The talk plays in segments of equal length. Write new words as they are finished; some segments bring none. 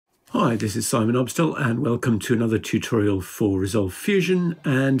Hi, this is Simon Obstell and welcome to another tutorial for Resolve Fusion,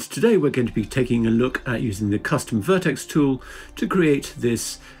 and today we're going to be taking a look at using the Custom Vertex tool to create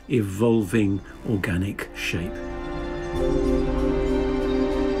this evolving organic shape.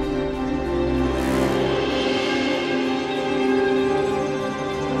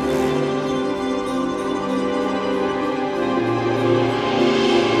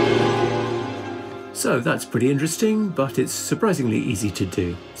 So that's pretty interesting, but it's surprisingly easy to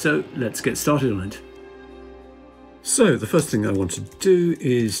do. So let's get started on it. So the first thing I want to do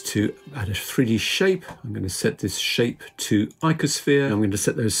is to add a 3D shape. I'm going to set this shape to icosphere. I'm going to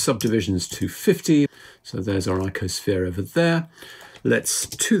set those subdivisions to 50. So there's our icosphere over there. Let's,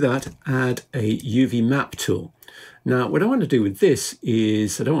 to that, add a UV map tool. Now, what I want to do with this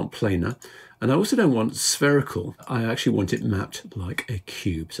is I don't want planar, and I also don't want spherical. I actually want it mapped like a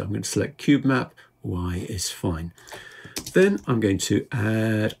cube. So I'm going to select Cube Map. Y is fine. Then I'm going to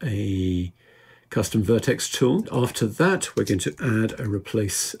add a Custom Vertex tool. After that, we're going to add a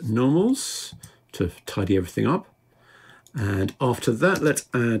Replace Normals to tidy everything up. And after that, let's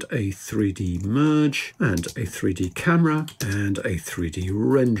add a 3D Merge and a 3D Camera and a 3D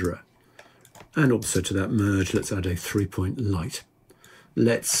Renderer. And also to that merge, let's add a 3-point light.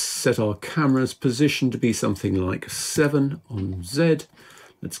 Let's set our camera's position to be something like 7 on Z.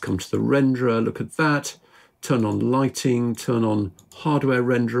 Let's come to the renderer, look at that, turn on lighting, turn on hardware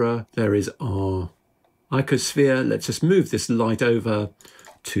renderer. There is our icosphere. Let's just move this light over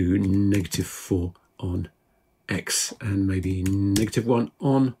to -4 on X and maybe -1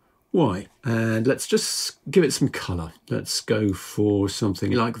 on Y. And let's just give it some color. Let's go for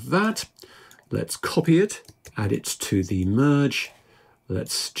something like that. Let's copy it, add it to the merge.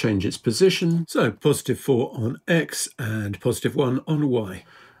 Let's change its position. So +4 on X and +1 on Y.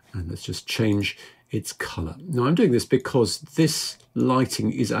 And let's just change its color. Now I'm doing this because this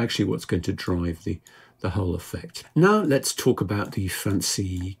lighting is actually what's going to drive the whole effect. Now let's talk about the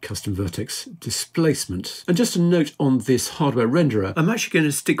fancy Custom Vertex displacement. And just a note on this hardware renderer, I'm actually going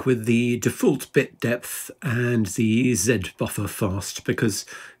to stick with the default bit depth and the Z buffer fast because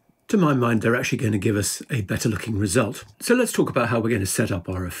to my mind, they're actually going to give us a better looking result. So let's talk about how we're going to set up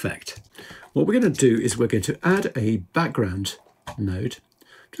our effect. What we're going to do is we're going to add a background node.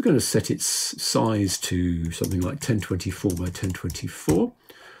 We're going to set its size to something like 1024 by 1024.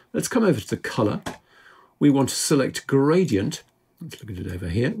 Let's come over to the color. We want to select gradient. Let's look at it over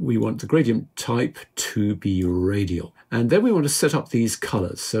here. We want the gradient type to be radial. And then we want to set up these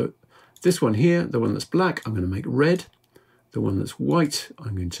colors. So this one here, the one that's black, I'm going to make red. The one that's white,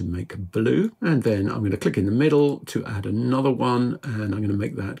 I'm going to make blue, and then I'm going to click in the middle to add another one, and I'm going to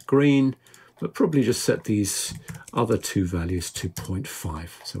make that green, but probably just set these other two values to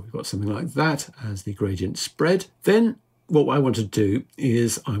 0.5. So we've got something like that as the gradient spread. Then what I want to do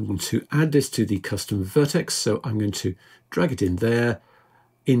is I want to add this to the Custom Vertex, so I'm going to drag it in there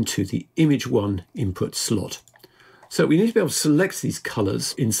into the Image 1 input slot. So we need to be able to select these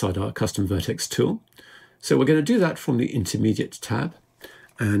colors inside our Custom Vertex tool. So we're going to do that from the Intermediate tab,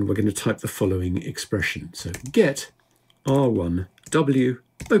 and we're going to type the following expression. So get R1W,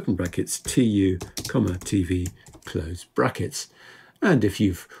 open brackets, TU, comma, TV, close brackets. And if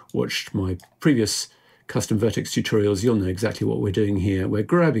you've watched my previous Custom Vertex tutorials, you'll know exactly what we're doing here. We're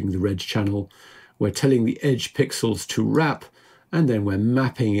grabbing the red channel, we're telling the edge pixels to wrap, and then we're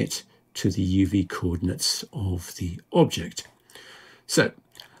mapping it to the UV coordinates of the object. So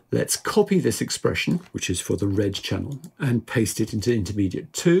let's copy this expression, which is for the red channel, and paste it into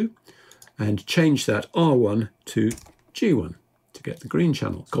Intermediate 2, and change that R1 to G1 to get the green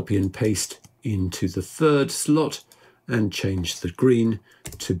channel. Copy and paste into the third slot, and change the green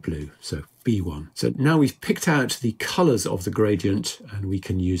to blue, so B1. So now we've picked out the colors of the gradient, and we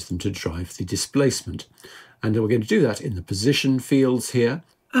can use them to drive the displacement. And we're going to do that in the position fields here,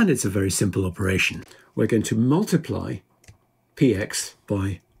 and it's a very simple operation. We're going to multiply PX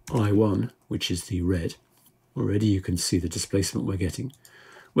by I1, which is the red. Already you can see the displacement we're getting.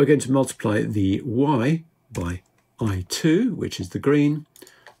 We're going to multiply the Y by I2, which is the green,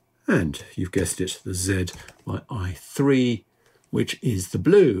 and you've guessed it, the Z by I3, which is the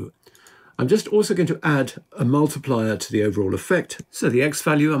blue. I'm just also going to add a multiplier to the overall effect. So the X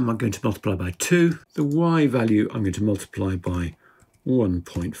value I'm going to multiply by 2, the Y value I'm going to multiply by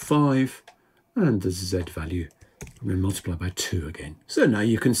 1.5, and the Z value I'm going to multiply by 2 again. So now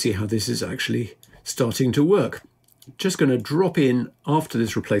you can see how this is actually starting to work. Just going to drop in, after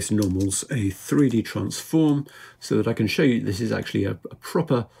this replace normals, a 3D transform so that I can show you this is actually a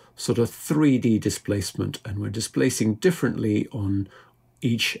proper sort of 3D displacement, and we're displacing differently on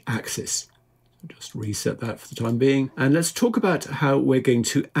each axis. Just reset that for the time being. And let's talk about how we're going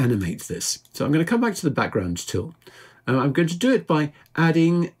to animate this. So I'm going to come back to the background tool. I'm going to do it by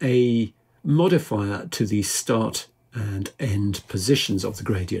adding a modifier to the start and end positions of the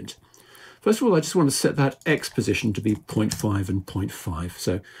gradient. First of all, I just want to set that X position to be 0.5 and 0.5.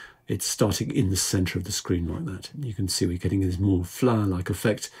 So it's starting in the center of the screen like that. You can see we're getting this more flower-like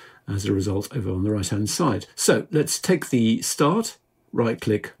effect as a result over on the right-hand side. So let's take the start,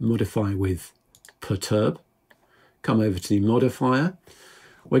 right-click, modify with perturb, come over to the modifier.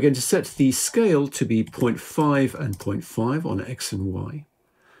 We're going to set the scale to be 0.5 and 0.5 on X and Y.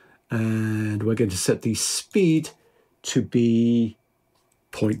 And we're going to set the speed to be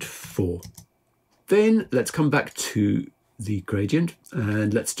 0.4. Then let's come back to the gradient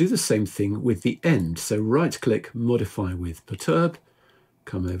and let's do the same thing with the end. So right-click, modify with perturb,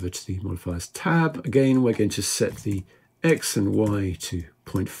 come over to the modifiers tab. Again, we're going to set the X and Y to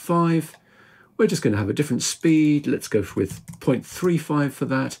 0.5. We're just going to have a different speed. Let's go with 0.35 for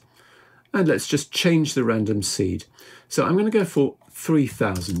that. And let's just change the random seed. So I'm going to go for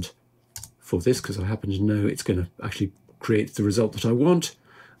 3000 for this because I happen to know it's going to actually create the result that I want.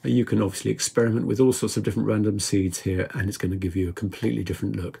 You can obviously experiment with all sorts of different random seeds here and it's going to give you a completely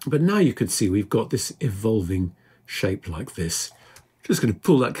different look. But now you can see we've got this evolving shape like this. Just going to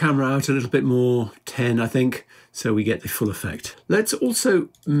pull that camera out a little bit more, 10 I think, so we get the full effect. Let's also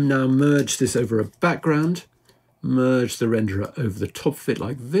now merge this over a background, merge the renderer over the top of it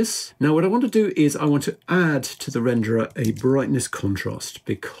like this. Now what I want to do is I want to add to the renderer a brightness contrast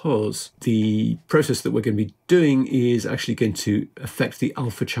because the process that we're going to be doing is actually going to affect the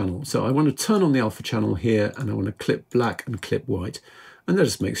alpha channel. So I want to turn on the alpha channel here and I want to clip black and clip white. And that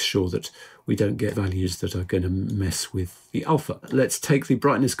just makes sure that we don't get values that are going to mess with the alpha. Let's take the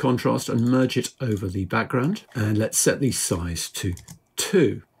brightness contrast and merge it over the background. And let's set the size to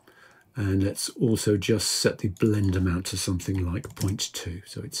 2. And let's also just set the blend amount to something like 0.2.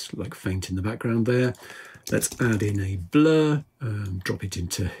 So it's like faint in the background there. Let's add in a blur, drop it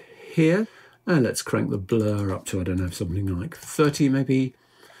into here. And let's crank the blur up to, I don't know, something like 30 maybe.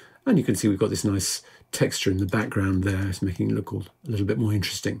 And you can see we've got this nice texture in the background there. It's making it look a little bit more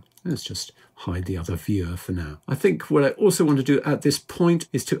interesting. Let's just hide the other viewer for now. I think what I also want to do at this point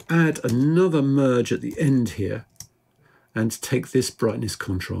is to add another merge at the end here and take this brightness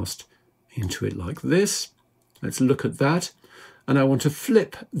contrast into it like this. Let's look at that. And I want to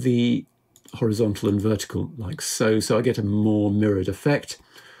flip the horizontal and vertical like so. So I get a more mirrored effect.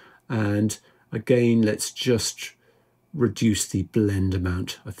 And again, let's just reduce the blend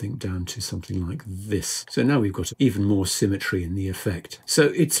amount, I think, down to something like this. So now we've got even more symmetry in the effect. So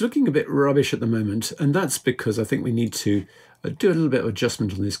it's looking a bit rubbish at the moment, and that's because I think we need to do a little bit of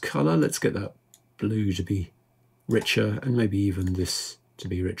adjustment on this color. Let's get that blue to be richer, and maybe even this to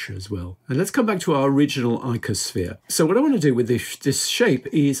be richer as well. And let's come back to our original icosphere. So what I want to do with this shape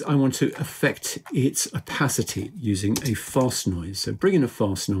is I want to affect its opacity using a fast noise. So bring in a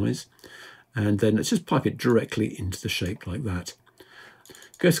fast noise, and then let's just pipe it directly into the shape like that.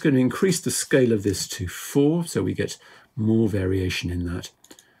 Just going to increase the scale of this to 4 so we get more variation in that.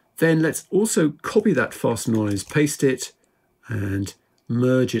 Then let's also copy that fast noise, paste it, and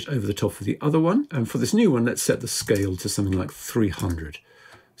merge it over the top of the other one. And for this new one, let's set the scale to something like 300.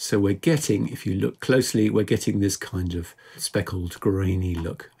 So we're getting, if you look closely, we're getting this kind of speckled, grainy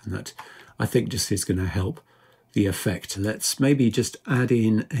look. And that, I think, just is going to help the effect. Let's maybe just add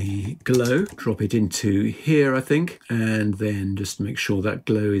in a glow, drop it into here, I think, and then just make sure that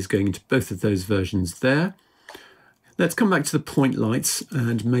glow is going into both of those versions there. Let's come back to the point lights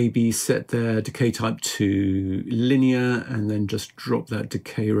and maybe set their decay type to linear and then just drop that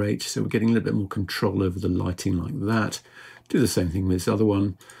decay rate. So we're getting a little bit more control over the lighting like that. Do the same thing with this other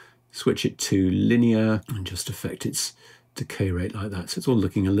one. Switch it to linear and just affect its decay rate like that. So it's all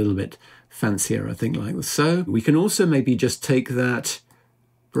looking a little bit fancier, I think, like so. We can also maybe just take that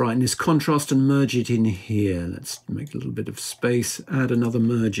brightness contrast and merge it in here. Let's make a little bit of space, add another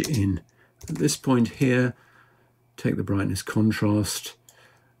merge in at this point here. Take the brightness contrast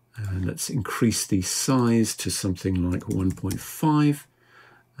and let's increase the size to something like 1.5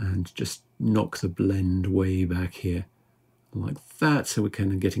 and just knock the blend way back here like that. So we're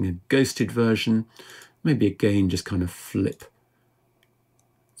kind of getting a ghosted version. Maybe again, just kind of flip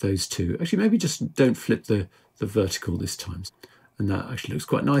those two. Actually, maybe just don't flip the vertical this time. And that actually looks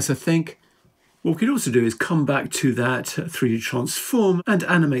quite nice, I think. What we could also do is come back to that 3D transform and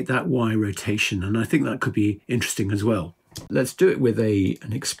animate that Y rotation. And I think that could be interesting as well. Let's do it with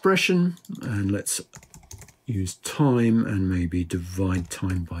an expression and let's use time and maybe divide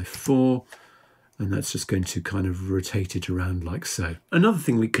time by 4. And that's just going to kind of rotate it around like so. Another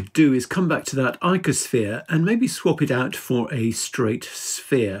thing we could do is come back to that icosphere and maybe swap it out for a straight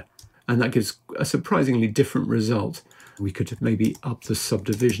sphere. And that gives a surprisingly different result. We could maybe up the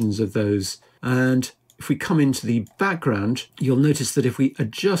subdivisions of those. And if we come into the background, you'll notice that if we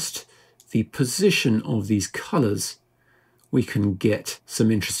adjust the position of these colors, we can get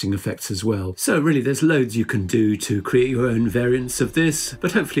some interesting effects as well. So really there's loads you can do to create your own variants of this,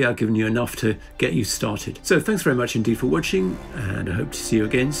 but hopefully I've given you enough to get you started. So thanks very much indeed for watching, and I hope to see you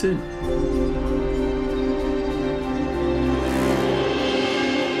again soon.